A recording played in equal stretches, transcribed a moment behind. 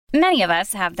Many of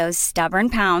us have those stubborn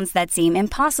pounds that seem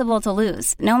impossible to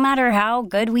lose, no matter how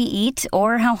good we eat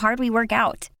or how hard we work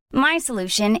out. My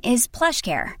solution is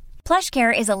PlushCare.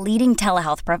 PlushCare is a leading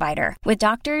telehealth provider with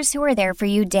doctors who are there for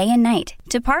you day and night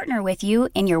to partner with you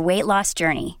in your weight loss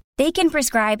journey. They can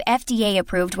prescribe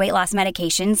FDA-approved weight loss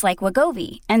medications like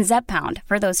Wegovy and Zepbound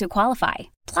for those who qualify.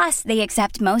 Plus, they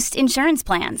accept most insurance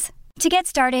plans. To get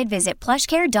started, visit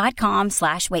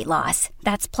plushcare.com/weightloss.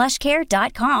 That's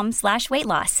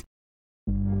plushcare.com/weightloss.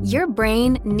 Your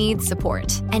brain needs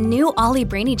support, and new Ollie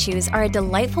Brainy Chews are a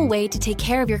delightful way to take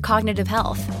care of your cognitive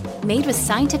health. Made with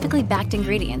scientifically backed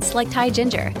ingredients like Thai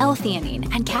ginger,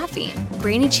 L-theanine, and caffeine,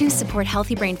 Brainy Chews support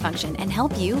healthy brain function and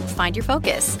help you find your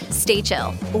focus, stay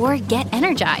chill, or get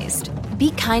energized. Be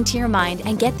kind to your mind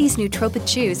and get these nootropic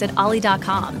chews at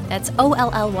ollie.com. That's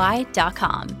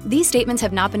OLLY.com. These statements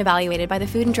have not been evaluated by the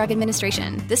Food and Drug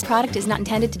Administration. This product is not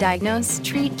intended to diagnose,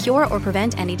 treat, cure, or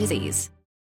prevent any disease.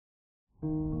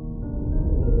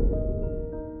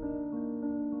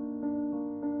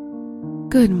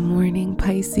 Good morning,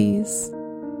 Pisces.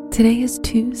 Today is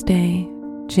Tuesday,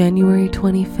 January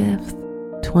 25th,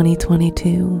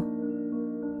 2022.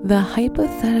 The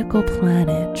hypothetical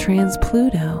planet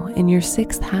trans-Pluto in your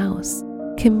 6th house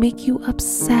can make you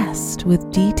obsessed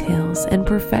with details and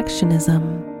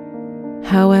perfectionism.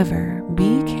 However,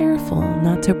 be careful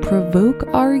not to provoke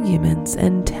arguments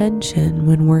and tension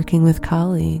when working with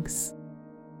colleagues.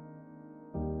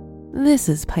 This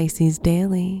is Pisces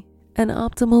Daily, an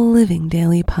Optimal Living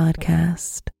Daily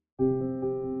podcast.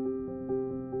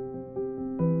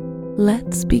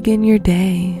 Let's begin your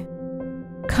day.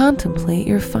 Contemplate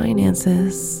your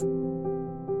finances.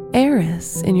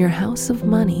 Eris in your house of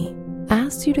money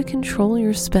asks you to control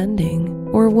your spending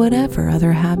or whatever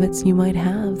other habits you might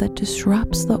have that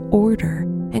disrupts the order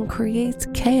and creates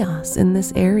chaos in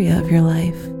this area of your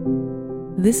life.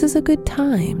 This is a good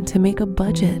time to make a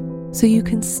budget so you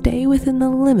can stay within the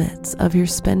limits of your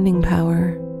spending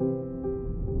power.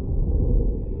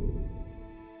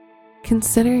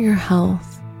 Consider your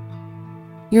health.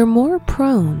 You're more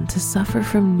prone to suffer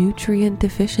from nutrient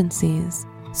deficiencies,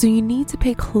 so you need to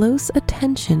pay close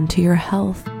attention to your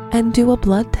health and do a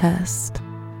blood test.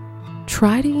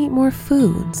 Try to eat more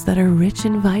foods that are rich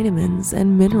in vitamins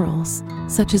and minerals,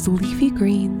 such as leafy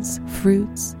greens,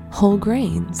 fruits, whole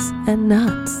grains, and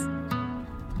nuts.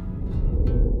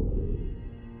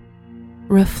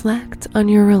 Reflect on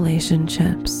your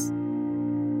relationships.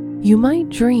 You might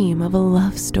dream of a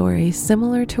love story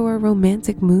similar to a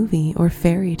romantic movie or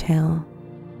fairy tale.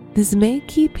 This may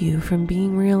keep you from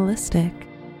being realistic,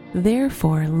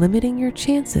 therefore limiting your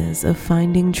chances of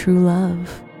finding true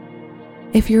love.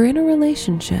 If you're in a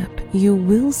relationship, you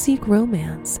will seek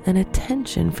romance and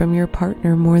attention from your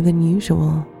partner more than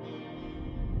usual.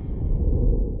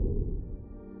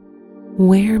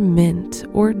 Wear mint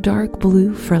or dark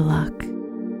blue for luck.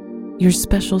 Your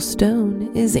special stone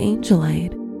is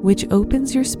angelite, which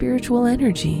opens your spiritual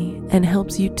energy and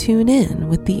helps you tune in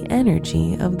with the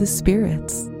energy of the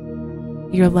spirits.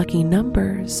 Your lucky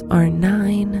numbers are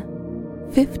 9,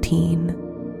 15,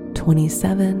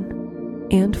 27,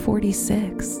 and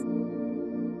 46.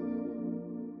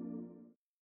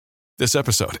 This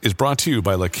episode is brought to you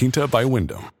by La Quinta by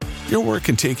Wyndham. Your work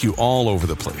can take you all over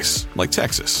the place, like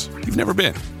Texas. You've never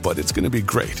been, but it's going to be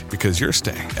great because you're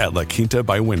staying at La Quinta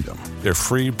by Wyndham. Their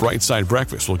free Bright Side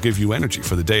breakfast will give you energy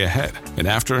for the day ahead. And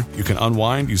after, you can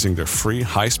unwind using their free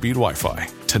high-speed Wi-Fi.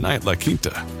 Tonight, La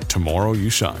Quinta. Tomorrow, you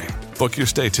shine. Book your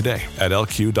stay today at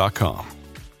lq.com.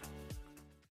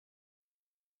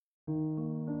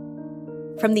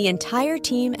 From the entire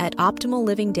team at Optimal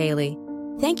Living Daily,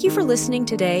 thank you for listening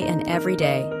today and every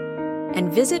day. And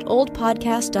visit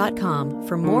oldpodcast.com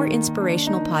for more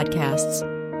inspirational podcasts.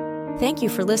 Thank you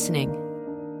for listening.